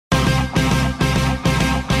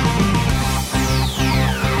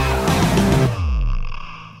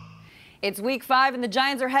It's week 5 and the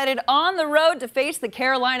Giants are headed on the road to face the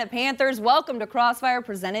Carolina Panthers. Welcome to Crossfire,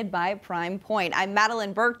 presented by Prime Point. I'm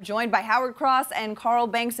Madeline Burke, joined by Howard Cross and Carl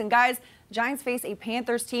Banks. And guys, Giants face a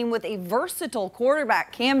Panthers team with a versatile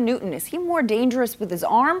quarterback, Cam Newton. Is he more dangerous with his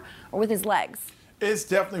arm or with his legs? It's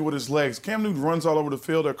definitely with his legs. Cam Newton runs all over the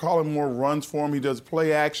field. They're calling more runs for him. He does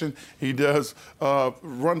play action. He does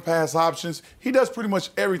run-pass options. He does pretty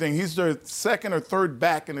much everything. He's their second or third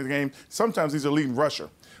back in the game. Sometimes he's a leading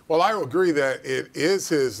rusher. Well, I agree that it is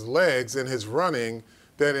his legs and his running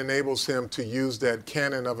that enables him to use that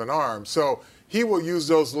cannon of an arm. So he will use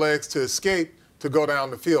those legs to escape, to go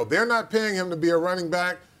down the field. They're not paying him to be a running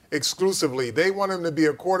back exclusively. They want him to be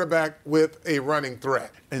a quarterback with a running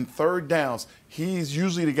threat. And third downs, he's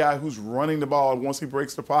usually the guy who's running the ball once he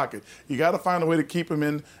breaks the pocket. You got to find a way to keep him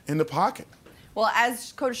in the pocket. Well,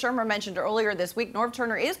 as Coach Shurmur mentioned earlier this week, Norv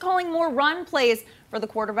Turner is calling more run plays for the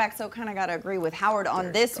quarterback, so kind of got to agree with Howard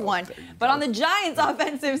on this one. But on the Giants'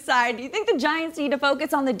 offensive side, do you think the Giants need to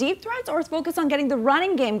focus on the deep threats or focus on getting the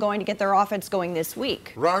running game going to get their offense going this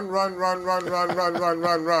week? Run, run, run, run, run, run, run,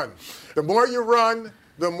 run, run. The more you run,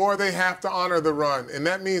 the more they have to honor the run. And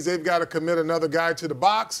that means they've got to commit another guy to the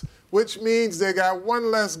box, which means they got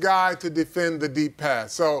one less guy to defend the deep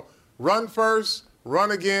pass. So run first,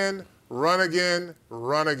 run again, run again,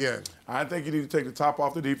 run again. I think you need to take the top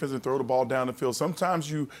off the defense and throw the ball down the field.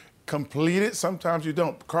 Sometimes you complete it, sometimes you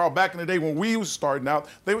don't. Carl, back in the day when we was starting out,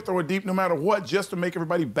 they would throw it deep no matter what just to make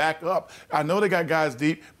everybody back up. I know they got guys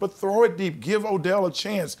deep, but throw it deep. Give Odell a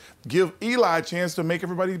chance. Give Eli a chance to make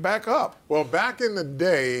everybody back up. Well, back in the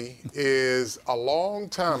day is a long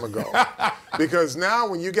time ago because now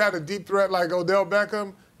when you got a deep threat like Odell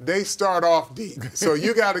Beckham, they start off deep. So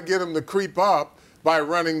you got to get them to creep up by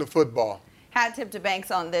running the football. Hat tip to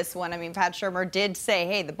Banks on this one. I mean, Pat Shurmur did say,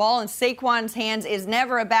 hey, the ball in Saquon's hands is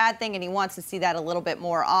never a bad thing, and he wants to see that a little bit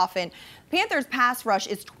more often. Panthers' pass rush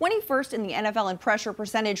is 21st in the NFL in pressure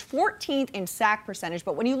percentage, 14th in sack percentage.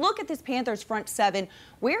 But when you look at this Panthers front seven,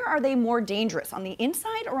 where are they more dangerous, on the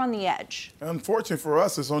inside or on the edge? Unfortunately for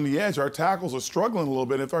us, it's on the edge. Our tackles are struggling a little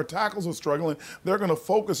bit. If our tackles are struggling, they're going to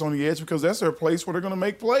focus on the edge because that's their place where they're going to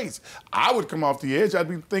make plays. I would come off the edge. I'd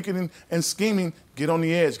be thinking and scheming, get on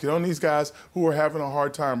the edge, get on these guys who are having a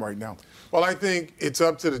hard time right now. Well, I think it's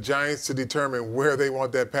up to the Giants to determine where they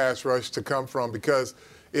want that pass rush to come from, because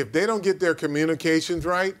if they don't get their communications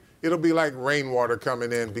right, it'll be like rainwater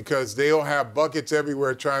coming in because they'll have buckets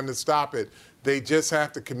everywhere trying to stop it. They just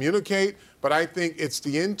have to communicate, but I think it's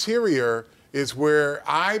the interior is where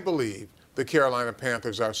I believe the Carolina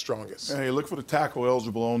Panthers are strongest. Hey, look for the tackle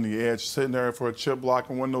eligible on the edge, sitting there for a chip block,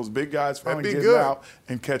 and one of those big guys finally getting out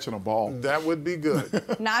and catching a ball. That would be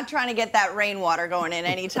good. Not trying to get that rainwater going in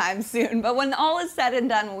anytime soon. But when all is said and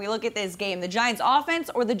done, when we look at this game, the Giants' offense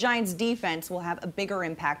or the Giants' defense will have a bigger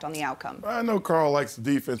impact on the outcome. I know Carl likes the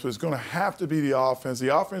defense, but it's going to have to be the offense.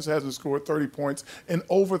 The offense hasn't scored 30 points in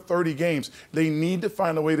over 30 games. They need to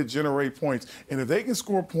find a way to generate points. And if they can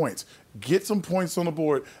score points, get some points on the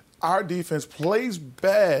board, our defense plays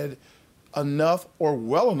bad enough, or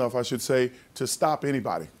well enough, I should say, to stop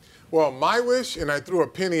anybody. Well, my wish, and I threw a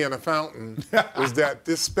penny in a fountain, is that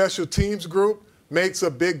this special teams group makes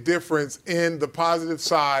a big difference in the positive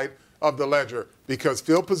side of the ledger, because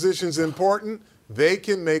field position is important. They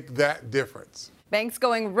can make that difference. Banks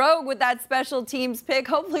going rogue with that special teams pick.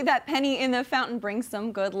 Hopefully that penny in the fountain brings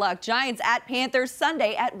some good luck. Giants at Panthers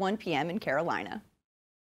Sunday at 1 p.m. in Carolina.